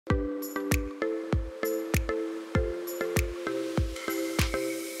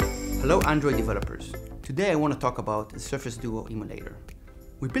Hello Android developers. Today I want to talk about the Surface Duo emulator.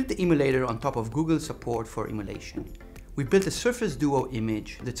 We built the emulator on top of Google's support for emulation. We built a Surface Duo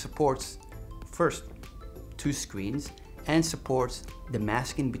image that supports, first, 2 screens and supports the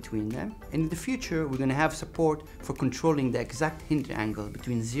masking between them. And in the future, we're going to have support for controlling the exact hint angle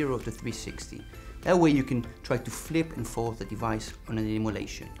between 0 to 360. That way you can try to flip and fold the device on an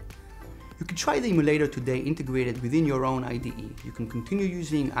emulation. You can try the emulator today integrated within your own IDE. You can continue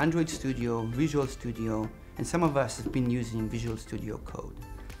using Android Studio, Visual Studio, and some of us have been using Visual Studio Code.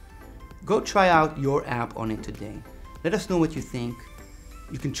 Go try out your app on it today. Let us know what you think.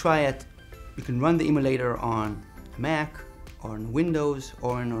 You can try it. You can run the emulator on a Mac, or on Windows,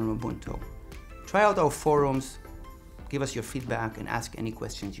 or on Ubuntu. Try out our forums, give us your feedback, and ask any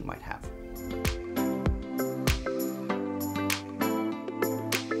questions you might have.